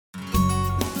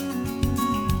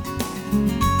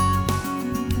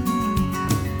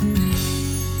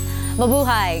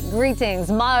Mabuhay, greetings,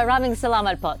 maraming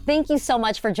salamat po. Thank you so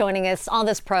much for joining us on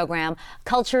this program,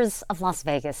 Cultures of Las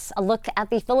Vegas, a look at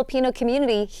the Filipino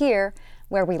community here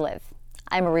where we live.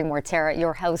 I'm Marie Mortera,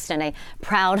 your host and a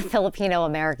proud Filipino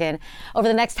American. Over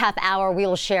the next half hour, we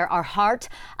will share our heart,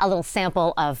 a little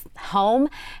sample of home,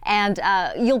 and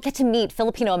you'll get to meet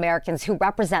Filipino Americans who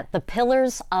represent the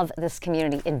pillars of this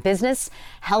community in business,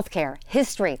 healthcare,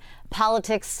 history,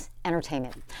 politics,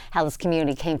 entertainment, how this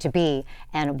community came to be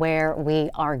and where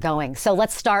we are going. So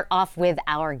let's start off with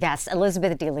our guests.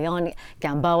 Elizabeth De Leon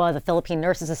Gamboa, the Philippine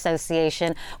Nurses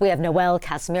Association. We have Noel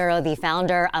Casimiro, the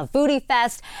founder of Foodie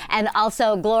Fest, and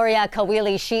also Gloria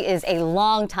Kawili. She is a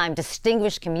longtime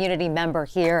distinguished community member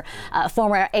here,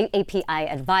 former API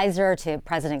advisor to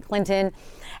President Clinton,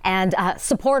 and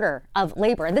supporter of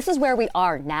labor. And this is where we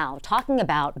are now, talking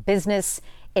about business,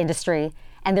 industry,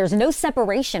 and there's no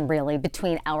separation, really,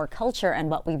 between our culture and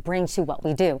what we bring to what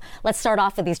we do. Let's start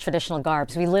off with these traditional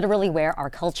garbs. We literally wear our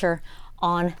culture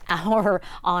on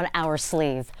our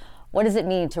sleeve. What does it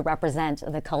mean to represent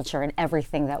the culture in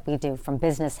everything that we do, from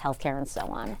business, healthcare, and so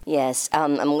on? Yes,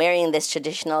 I'm wearing this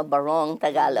traditional barong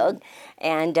Tagalog,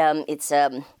 and it's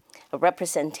a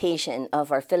representation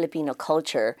of our Filipino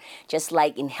culture. Just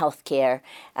like in healthcare,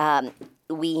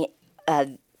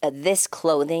 this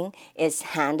clothing is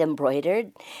hand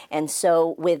embroidered, and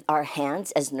so with our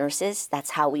hands as nurses, that's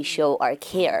how we show our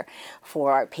care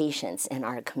for our patients and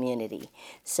our community.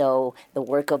 So the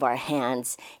work of our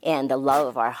hands and the love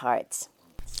of our hearts.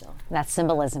 So that's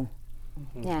symbolism.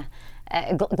 Mm-hmm. Yeah.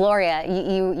 Gloria,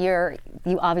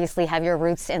 you obviously have your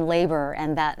roots in labor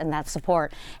and that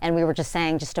support. And we were just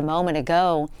saying just a moment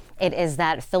ago, it is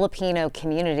that Filipino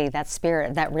community, that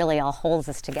spirit, that really all holds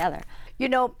us together. You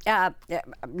know,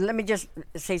 let me just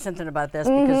say something about this,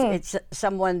 because it's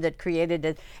someone that created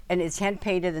it, and it's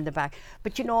hand-painted in the back.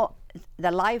 But you know, the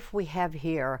life we have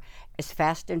here is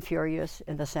fast and furious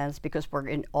in the sense, because we're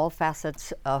in all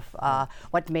facets of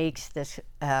what makes this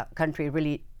country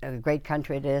really a great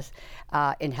country it is,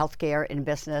 in healthcare, in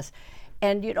business.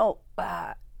 And you know,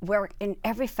 we're in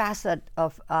every facet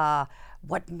of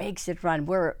what makes it run.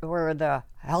 We're the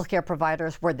healthcare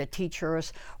providers, we're the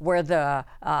teachers, we're the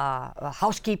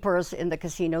housekeepers in the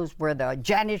casinos, we're the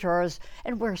janitors,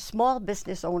 and we're small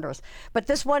business owners. But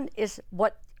this one is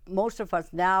what most of us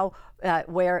now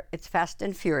wear. It's fast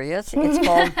and furious. It's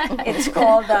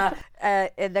called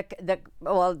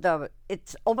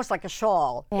it's almost like a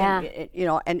shawl. Yeah. You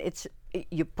know, and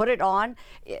you put it on,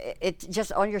 it's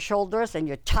just on your shoulders, and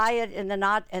you tie it in the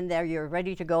knot, and there you're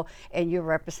ready to go, and you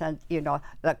represent, you know,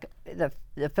 the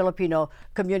Filipino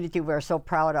community we're so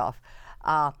proud of.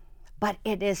 But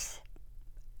it is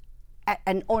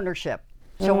an ownership.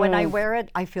 So when I wear it,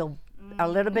 I feel a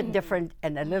little bit different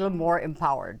and a little more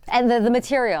empowered. And the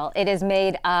material, it is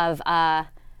made of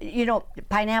you know,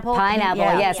 pineapple.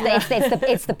 Yes. Yeah.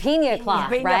 It's the pina cloth,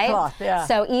 pina right? Cloth, yeah.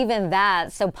 So even that,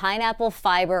 pineapple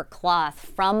fiber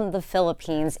cloth from the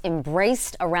Philippines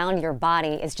embraced around your body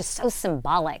is just so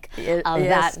symbolic of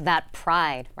that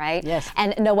pride, right? Yes.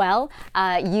 And Noel,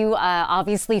 you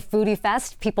obviously Foodie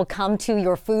Fest. People come to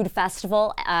your food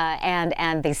festival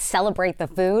and they celebrate the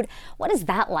food. What is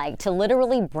that like, to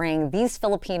literally bring these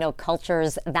Filipino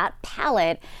cultures, that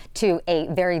palette, to a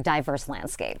very diverse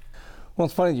landscape? Well,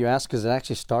 it's funny you ask, because it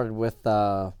actually started with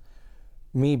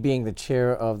me being the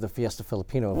chair of the Fiesta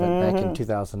Filipino event back in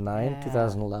 2009,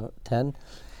 2010.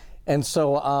 And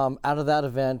so out of that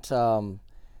event,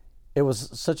 it was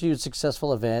such a huge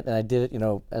successful event, and I did it, you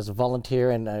know, as a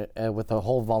volunteer and with a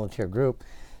whole volunteer group,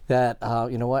 that,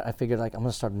 you know what, I figured, like, I'm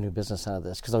going to start a new business out of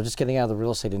this, because I was just getting out of the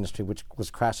real estate industry, which was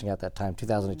crashing at that time,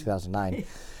 2008, 2009.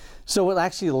 So it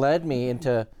actually led me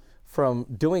into, from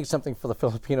doing something for the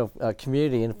Filipino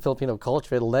community and Filipino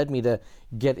culture, it led me to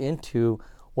get into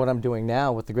what I'm doing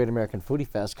now with the Great American Foodie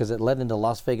Fest, because it led into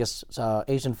Las Vegas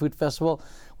Asian Food Festival,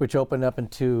 which opened up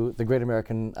into the Great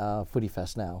American Foodie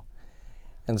Fest now.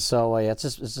 And so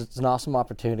it's an awesome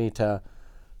opportunity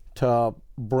to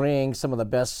bring some of the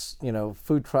best, you know,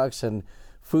 food trucks and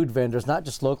food vendors, not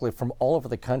just locally, from all over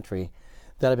the country,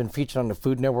 that have been featured on the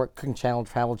Food Network, Cooking Channel,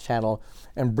 Travel Channel,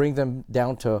 and bring them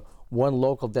down to one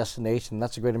local destination.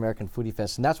 That's the Great American Foodie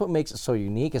Fest. And that's what makes it so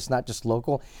unique. It's not just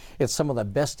local. It's some of the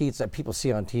best eats that people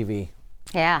see on TV.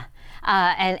 Yeah.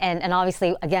 And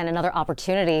obviously, again, another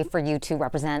opportunity for you to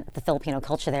represent the Filipino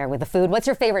culture there with the food. What's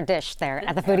your favorite dish there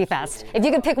at the Foodie Fest? If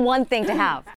you could pick one thing to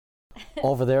have.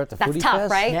 over there at the That's Foodie tough,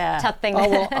 Fest. right? Yeah. Tough thing. Oh,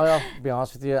 well, I'll be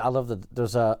honest with you. I love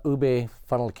there's a ube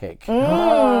funnel cake. I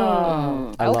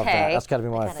love that. Okay. That's got to be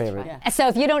my favorite. So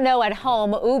if you don't know at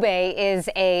home, ube is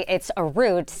it's a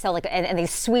root. So and they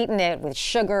sweeten it with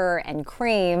sugar and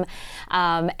cream,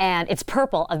 and it's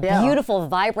purple, a beautiful,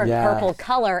 vibrant Yeah. purple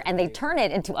color, and they turn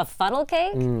it into a funnel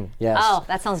cake. Yes. Oh,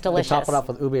 that sounds They delicious. top it off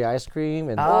with ube ice cream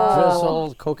and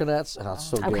drizzled coconuts. Oh, it's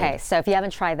so good. Okay, so if you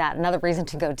haven't tried that, another reason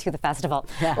to go to the festival.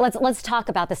 Let's talk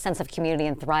about the sense of community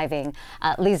and thriving.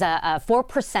 Lisa,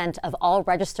 4% of all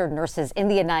registered nurses in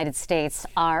the United States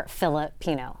are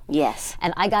Filipino. Yes.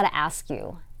 And I got to ask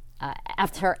you,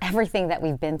 after everything that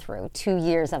we've been through, 2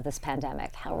 years of this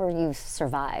pandemic, how have you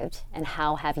survived and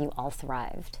how have you all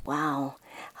thrived? Wow,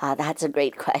 that's a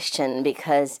great question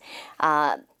because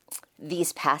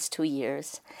these past 2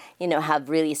 years, have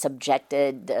really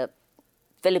subjected the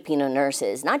Filipino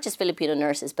nurses, not just Filipino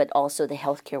nurses, but also the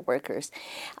healthcare workers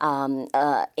and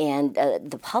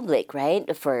the public, right?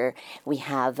 We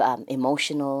have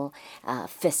emotional,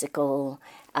 physical,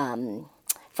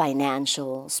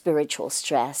 financial, spiritual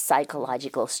stress,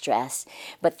 psychological stress.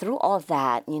 But through all of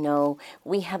that,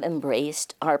 we have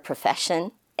embraced our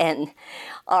profession and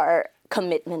our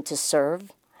commitment to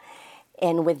serve.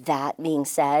 And with that being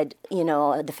said,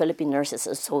 the Philippine Nurses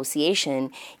Association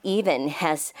even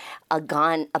has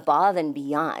gone above and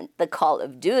beyond the call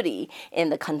of duty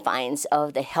in the confines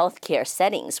of the healthcare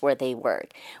settings where they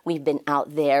work. We've been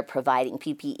out there providing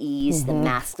PPEs, the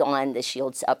masks on, the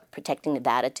shields up, protecting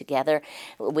Nevada together,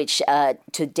 which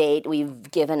to date we've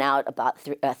given out about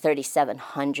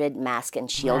 3,700 masks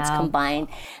and shields combined.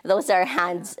 Those are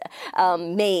hands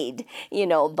made,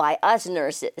 by us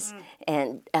nurses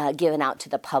and given out to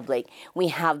the public. We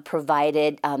have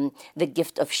provided the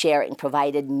gift of sharing,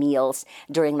 provided meals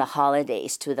during the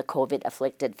holidays to the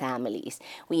COVID-afflicted families.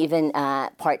 We even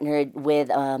partnered with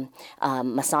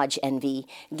Massage Envy,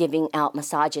 giving out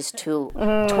massages to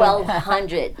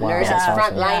 1,200 nurses, that's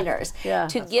awesome. frontliners,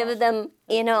 to give them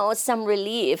some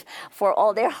relief for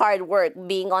all their hard work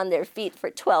being on their feet for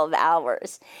 12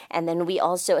 hours. And then we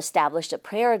also established a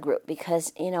prayer group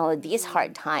because, these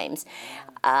hard times,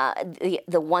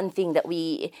 the one thing that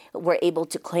we were able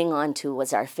to cling on to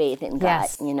was our faith in God,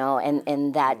 Yes.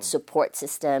 and that support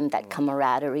system, that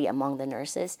camaraderie among the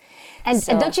nurses. And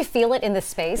don't you feel it in the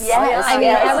space? Yes, I mean,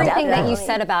 yes, everything that you definitely.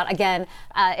 said about, again,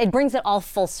 it brings it all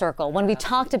full circle. When we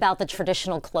talked about the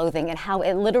traditional clothing and how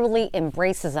it literally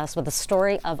embraces us with the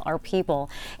story of our people,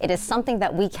 it is something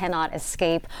that we cannot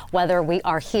escape, whether we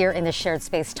are here in the shared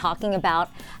space talking about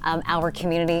our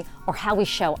community or how we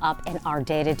show up in our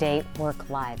day-to-day work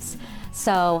lives.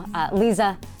 So,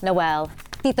 Lisa, Noel,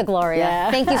 Tita Gloria,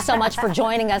 thank you so much for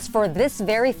joining us for this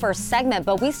very first segment,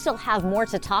 but we still have more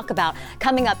to talk about.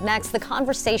 Coming up next, the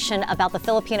conversation about the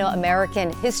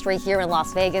Filipino-American history here in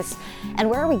Las Vegas. And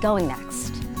where are we going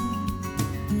next?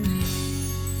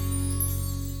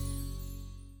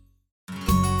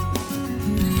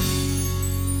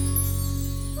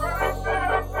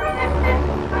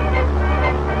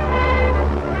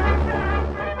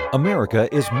 America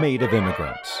is made of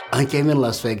immigrants. I came in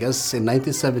Las Vegas in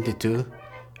 1972,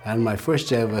 and my first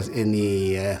job was in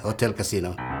the hotel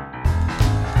casino.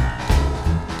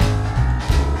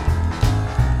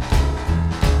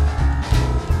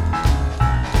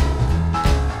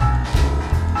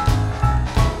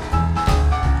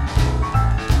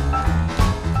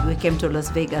 We came to Las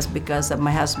Vegas because of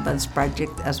my husband's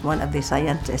project as one of the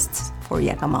scientists for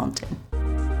Yucca Mountain.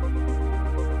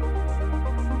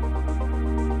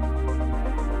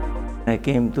 I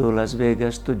came to Las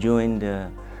Vegas to join the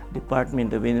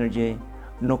Department of Energy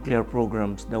nuclear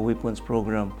programs, the weapons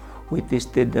program. We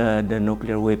tested the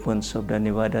nuclear weapons of the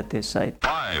Nevada test site.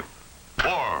 5,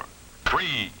 4,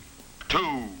 3, 2,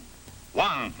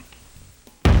 1.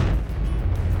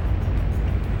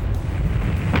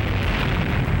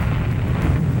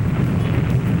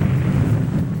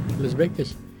 Las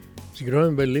Vegas is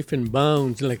growing by leaps and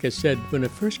bounds. Like I said, when I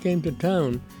first came to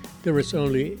town, there was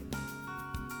only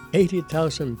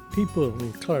 80,000 people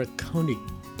in Clark County.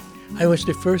 I was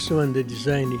the first one that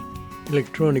designed the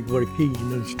electronic working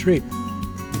on the street.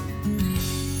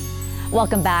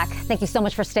 Welcome back. Thank you so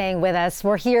much for staying with us.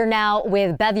 We're here now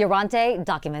with Bev Urante,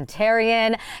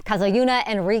 documentarian, Kazayuna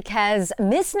Enriquez,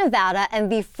 Miss Nevada, and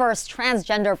the first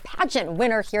transgender pageant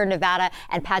winner here in Nevada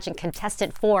and pageant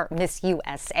contestant for Miss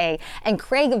USA, and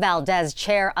Craig Valdez,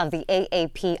 chair of the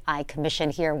AAPI Commission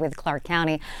here with Clark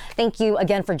County. Thank you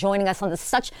again for joining us on this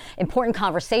such important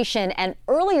conversation. And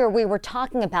earlier we were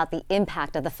talking about the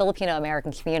impact of the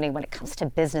Filipino-American community when it comes to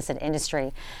business and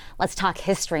industry. Let's talk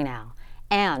history now.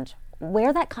 And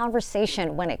where that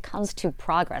conversation when it comes to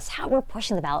progress, how we're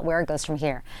pushing the ballot, where it goes from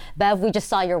here. Bev, we just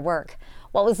saw your work.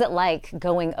 What was it like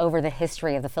going over the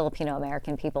history of the Filipino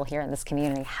American people here in this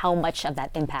community? How much of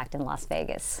that impact in Las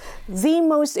Vegas? The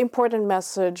most important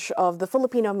message of the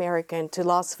Filipino American to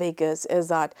Las Vegas is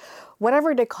that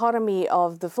whatever dichotomy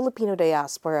of the Filipino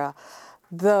diaspora,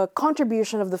 the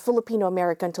contribution of the Filipino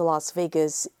American to Las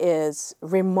Vegas is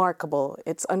remarkable.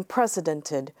 It's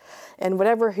unprecedented. And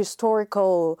whatever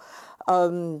historical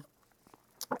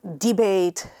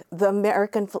debate,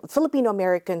 the Filipino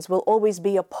Americans will always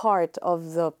be a part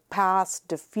of the past,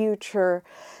 the future,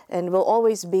 and will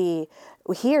always be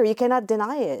here. You cannot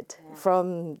deny it.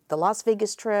 From the Las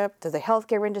Vegas Strip to the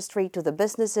healthcare industry to the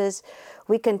businesses,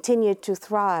 we continue to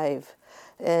thrive.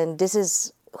 And this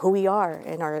is who we are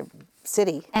in our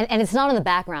city. And it's not in the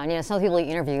background. You know, some people you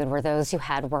interviewed were those who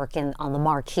had work on the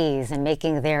marquees and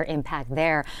making their impact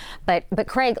there. But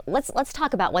Craig, let's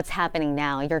talk about what's happening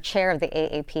now. You're chair of the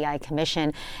AAPI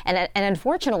Commission, and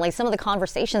unfortunately, some of the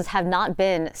conversations have not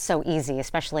been so easy,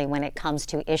 especially when it comes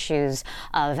to issues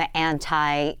of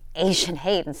anti-Asian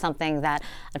hate, and something that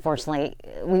unfortunately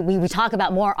we talk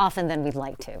about more often than we'd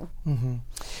like to. Mm-hmm.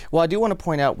 Well, I do want to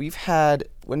point out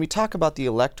when we talk about the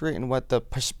electorate and what the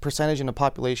percentage in the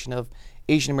population of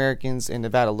Asian Americans in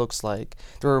Nevada looks like,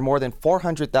 there are more than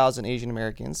 400,000 Asian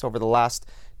Americans over the last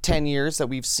 10 years that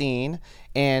we've seen,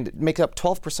 and make up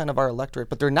 12% of our electorate,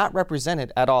 but they're not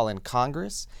represented at all in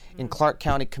Congress, in Clark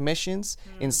County commissions,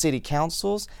 in city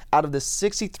councils. Out of the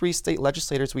 63 state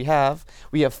legislators we have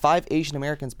 5 Asian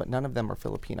Americans, but none of them are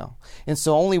Filipino. And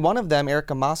so only one of them,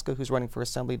 Erica Mosca, who's running for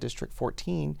Assembly District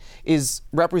 14, is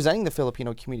representing the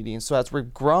Filipino community. And so as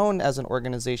we've grown as an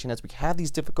organization, as we have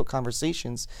these difficult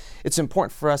conversations, it's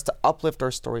important for us to uplift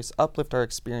our stories, uplift our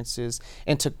experiences,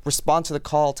 and to respond to the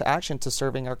call to action to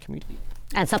serving our community.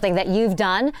 And something that you've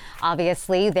done,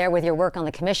 obviously, there with your work on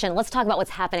the commission. Let's talk about what's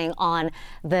happening on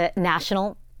the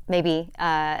national, maybe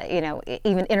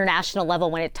even international level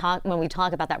when we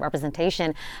talk about that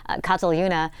representation.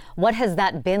 Catalina, what has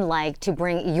that been like to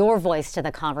bring your voice to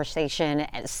the conversation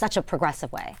in such a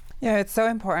progressive way? Yeah, it's so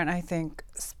important, I think,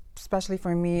 especially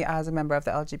for me as a member of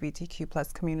the LGBTQ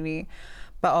plus community,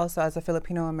 but also as a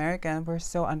Filipino American, we're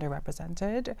so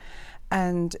underrepresented.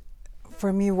 And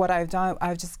for me, what I've done,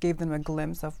 I've just gave them a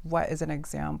glimpse of what is an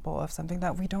example of something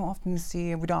that we don't often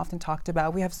see and we don't often talk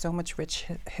about. We have so much rich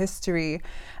history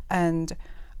and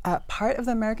part of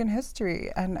the American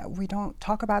history, and we don't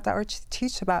talk about that or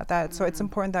teach about that. Mm-hmm. So it's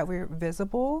important that we're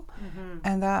visible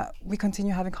and that we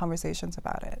continue having conversations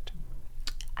about it.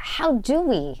 How do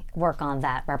we work on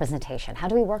that representation? How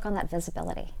do we work on that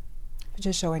visibility?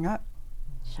 Just showing up.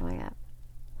 Showing up.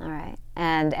 All right.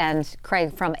 And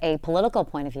Craig, from a political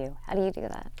point of view, how do you do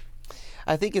that?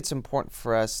 I think it's important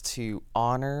for us to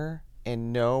honor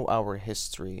and know our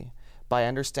history by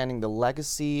understanding the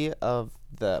legacy of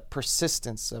the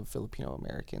persistence of Filipino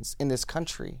Americans in this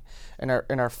country, and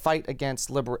our fight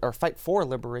against fight for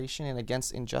liberation and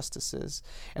against injustices.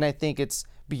 And I think it's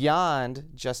beyond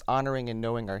just honoring and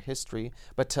knowing our history,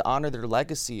 but to honor their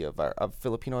legacy of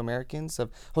Filipino Americans,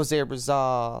 of Jose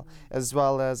Rizal, as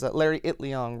well as Larry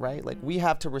Itliong, right? Like, we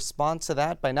have to respond to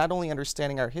that by not only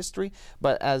understanding our history,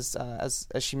 but as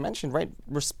she mentioned, right,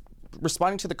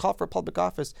 responding to the call for public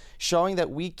office, showing that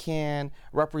we can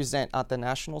represent at the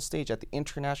national stage, at the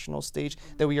international stage,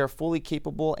 that we are fully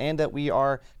capable and that we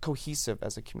are cohesive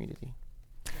as a community.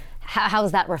 How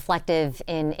is that reflective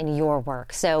in your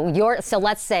work? So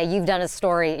let's say you've done a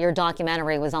story, your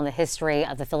documentary was on the history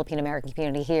of the Filipino American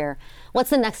community here. What's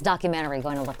the next documentary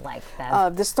going to look like,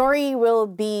 Bev? The story will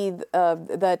be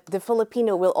that the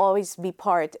Filipino will always be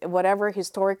part, whatever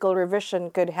historical revision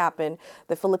could happen,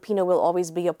 the Filipino will always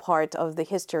be a part of the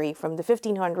history, from the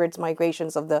 1500s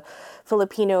migrations of the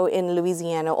Filipino in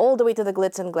Louisiana all the way to the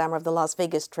glitz and glamour of the Las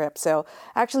Vegas Strip. So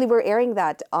actually we're airing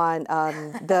that on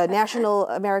the National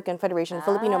American Federation of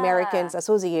Filipino Americans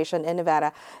Association in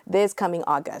Nevada this coming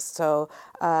August. So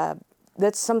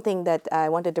that's something that I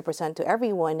wanted to present to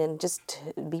everyone, and just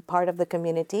be part of the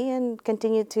community and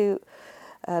continue to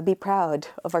be proud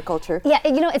of our culture. Yeah,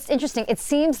 it's interesting. It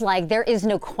seems like there is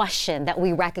no question that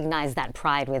we recognize that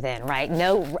pride within, right?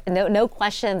 No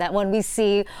question that when we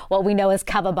see what we know as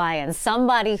kababayan,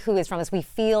 somebody who is from us, we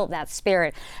feel that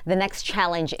spirit. The next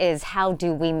challenge is, how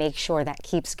do we make sure that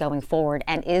keeps going forward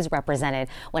and is represented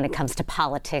when it comes to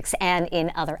politics and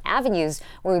in other avenues,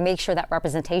 where we make sure that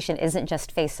representation isn't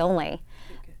just face only,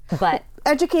 but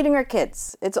educating our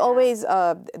kids. It's always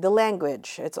the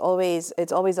language. It's always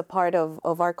a part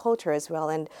of our culture as well.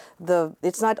 And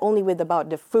it's not only about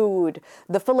the food,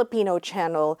 the Filipino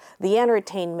channel, the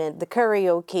entertainment, the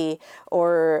karaoke,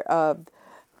 or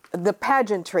the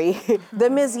pageantry, the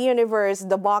Miss Universe,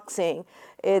 the boxing.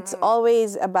 It's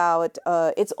always about,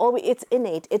 it's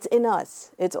innate, it's in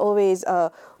us. It's always,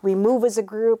 we move as a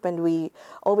group and we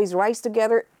always rise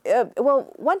together.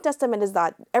 Well, one testament is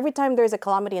that every time there's a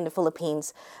calamity in the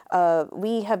Philippines,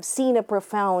 we have seen a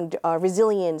profound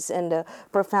resilience and a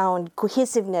profound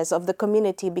cohesiveness of the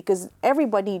community because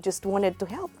everybody just wanted to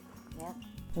help.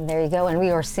 There you go, and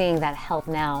we are seeing that help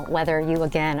now, whether you,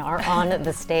 again, are on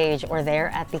the stage or there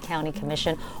at the County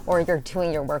Commission or you're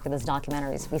doing your work with those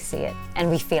documentaries. We see it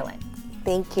and we feel it.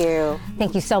 Thank you.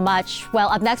 Thank you so much. Well,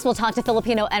 up next, we'll talk to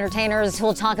Filipino entertainers who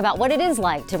will talk about what it is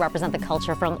like to represent the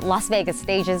culture from Las Vegas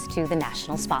stages to the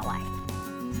national spotlight.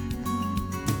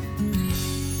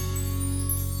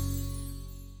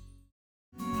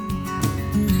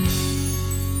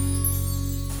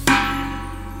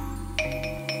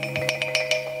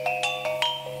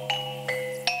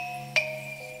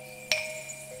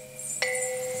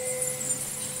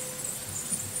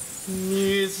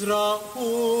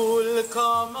 Raul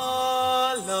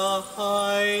kamalahay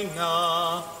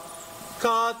na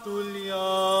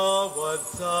katulyawat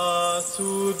sa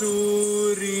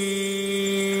suduri.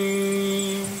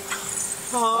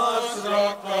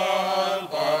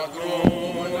 Asrakan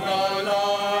padron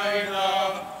alay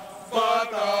na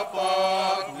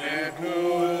patapat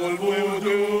nebul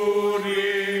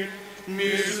buduri.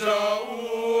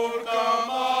 Raul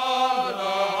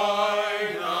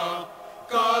kamalahay na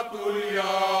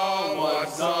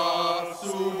katulyawat sa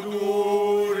suduri.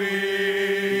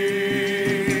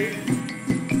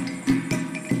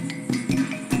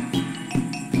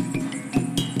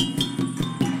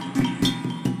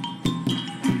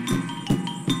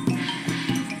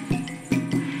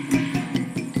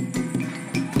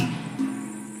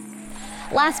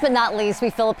 Last but not least, we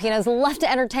Filipinos love to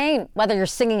entertain. Whether you're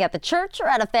singing at the church or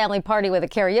at a family party with a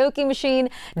karaoke machine,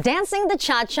 dancing the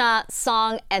cha-cha,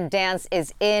 song and dance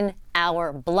is in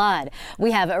our blood.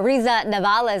 We have Riza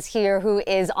Navales here, who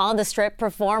is on the Strip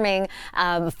performing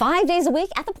 5 days a week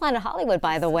at the Planet Hollywood,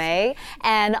 by the way,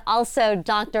 and also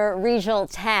Dr. Rijal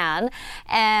Tan.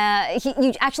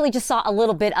 You actually just saw a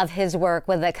little bit of his work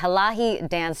with the Kalahi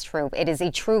Dance Troupe. It is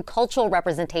a true cultural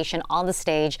representation on the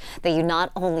stage that you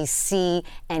not only see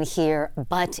and hear,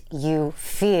 but you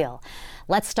feel.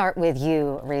 Let's start with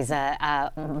you,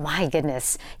 Riza. My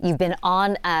goodness, you've been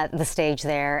on the stage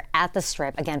there at the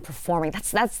Strip, again, performing.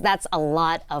 That's a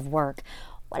lot of work.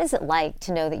 What is it like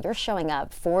to know that you're showing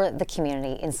up for the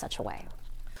community in such a way?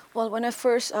 Well, when I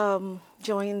first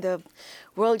joined the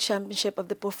World Championship of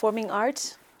the Performing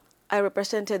Arts, I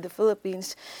represented the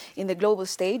Philippines in the global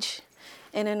stage.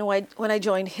 And then when I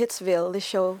joined Hitsville, the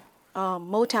show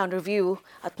Motown Review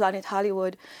at Planet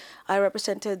Hollywood, I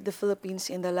represented the Philippines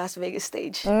in the Las Vegas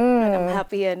stage. And I'm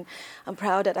happy and I'm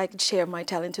proud that I could share my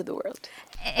talent to the world.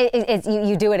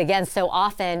 You do it again so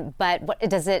often, but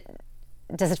does it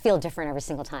feel different every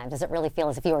single time? Does it really feel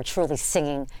as if you are truly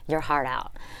singing your heart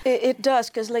out? It does,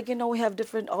 because we have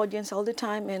different audience all the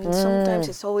time, and sometimes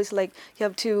it's always like you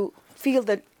have to feel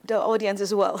the audience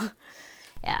as well.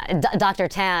 Yeah, Dr.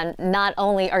 Tan, not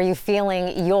only are you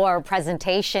feeling your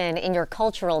presentation in your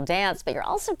cultural dance, but you're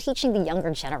also teaching the younger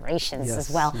generations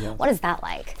as well. Yes. What is that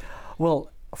like?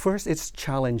 Well, first it's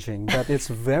challenging, but it's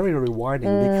very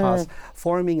rewarding because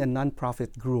forming a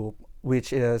nonprofit group,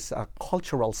 which is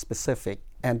cultural specific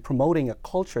and promoting a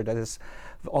culture that is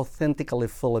authentically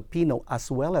Filipino,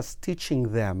 as well as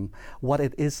teaching them what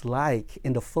it is like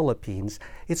in the Philippines,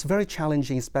 it's very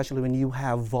challenging, especially when you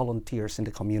have volunteers in the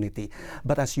community.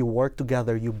 But as you work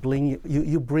together, you bring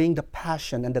the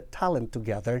passion and the talent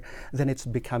together, then it's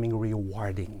becoming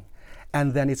rewarding.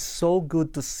 And then it's so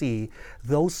good to see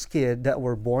those kids that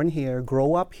were born here,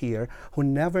 grow up here, who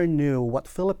never knew what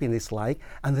Philippines is like,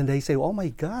 and then they say, oh my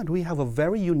God, we have a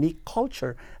very unique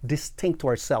culture, distinct to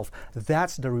ourselves.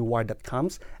 That's the reward that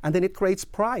comes, and then it creates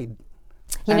pride.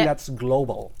 And that's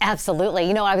global. Absolutely.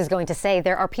 You know what I was going to say?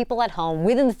 There are people at home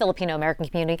within the Filipino American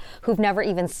community who've never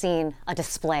even seen a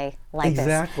display like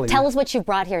this. Tell us what you've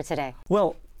brought here today.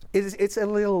 Well, it's a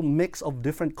little mix of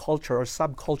different culture or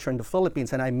subculture in the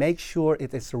Philippines, and I make sure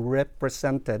it is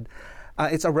represented.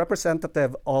 It's a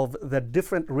representative of the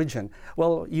different region.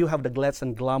 Well, you have the glitz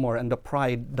and glamour and the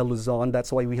pride, the Luzon,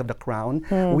 that's why we have the crown.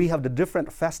 We have the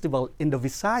different festival in the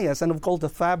Visayas, and of course the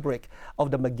fabric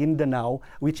of the Maguindanao,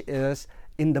 which is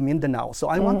in the Mindanao. So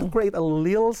I want to create a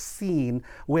little scene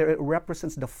where it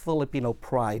represents the Filipino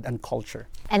pride and culture.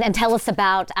 And tell us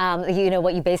about,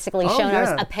 what you basically shown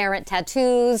us, apparent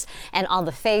tattoos and on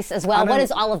the face as well. What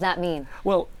does all of that mean?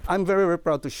 Well, I'm very, very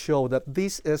proud to show that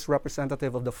this is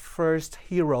representative of the first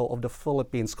hero of the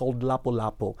Philippines called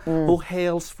Lapu-Lapu, who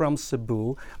hails from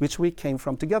Cebu, which we came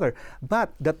from together.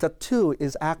 But the tattoo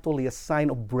is actually a sign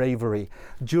of bravery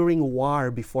during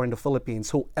war before in the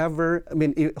Philippines.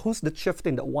 Who's the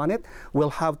chieftain that won it will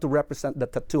have to represent the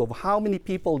tattoo of how many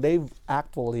people they've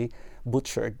actually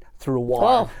butchered through war.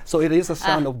 Whoa. So it is a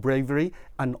sign of bravery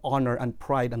and honor and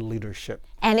pride and leadership.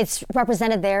 And it's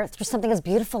represented there through something as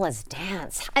beautiful as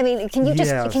dance. I mean, can you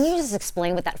just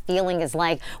explain what that feeling is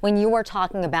like when you are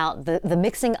talking about the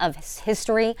mixing of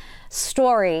history,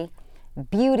 story,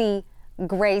 beauty,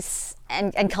 grace,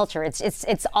 and culture?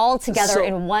 It's all together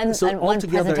in one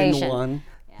presentation. In one.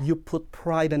 You put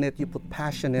pride in it, you put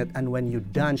passion in it, and when you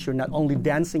dance, you're not only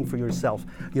dancing for yourself,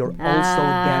 you're also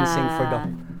dancing for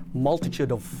the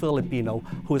multitude of Filipino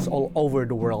who is all over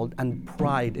the world, and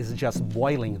pride is just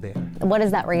boiling there. What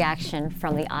is that reaction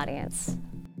from the audience?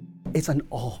 It's an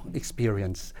awe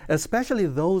experience, especially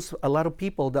a lot of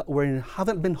people that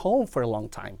haven't been home for a long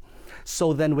time.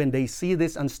 So then when they see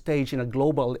this on stage in a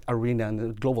global arena, and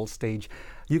a global stage,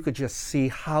 you could just see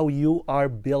how you are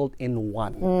built in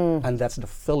one. And that's the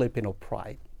Filipino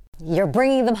pride. You're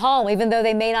bringing them home, even though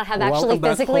they may not have actually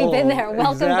physically been there.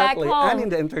 Welcome back home. And in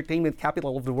the entertainment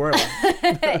capital of the world.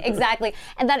 Exactly.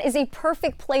 And that is a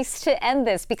perfect place to end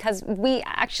this, because we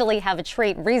actually have a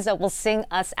treat. Riza will sing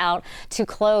us out to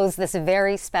close this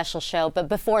very special show. But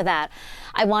before that,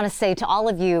 I want to say to all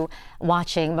of you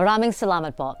watching, maraming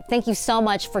salamat po. Thank you so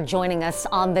much for joining us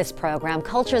on this program,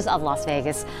 Cultures of Las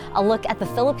Vegas, a look at the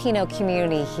Filipino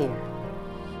community here.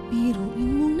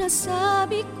 Biruin mong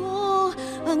nasabi ko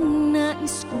ang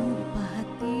nais kong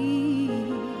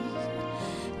pahatid.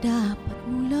 Dapat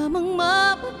mo lamang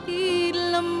mapatid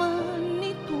laman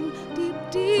nitong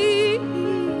dibdib.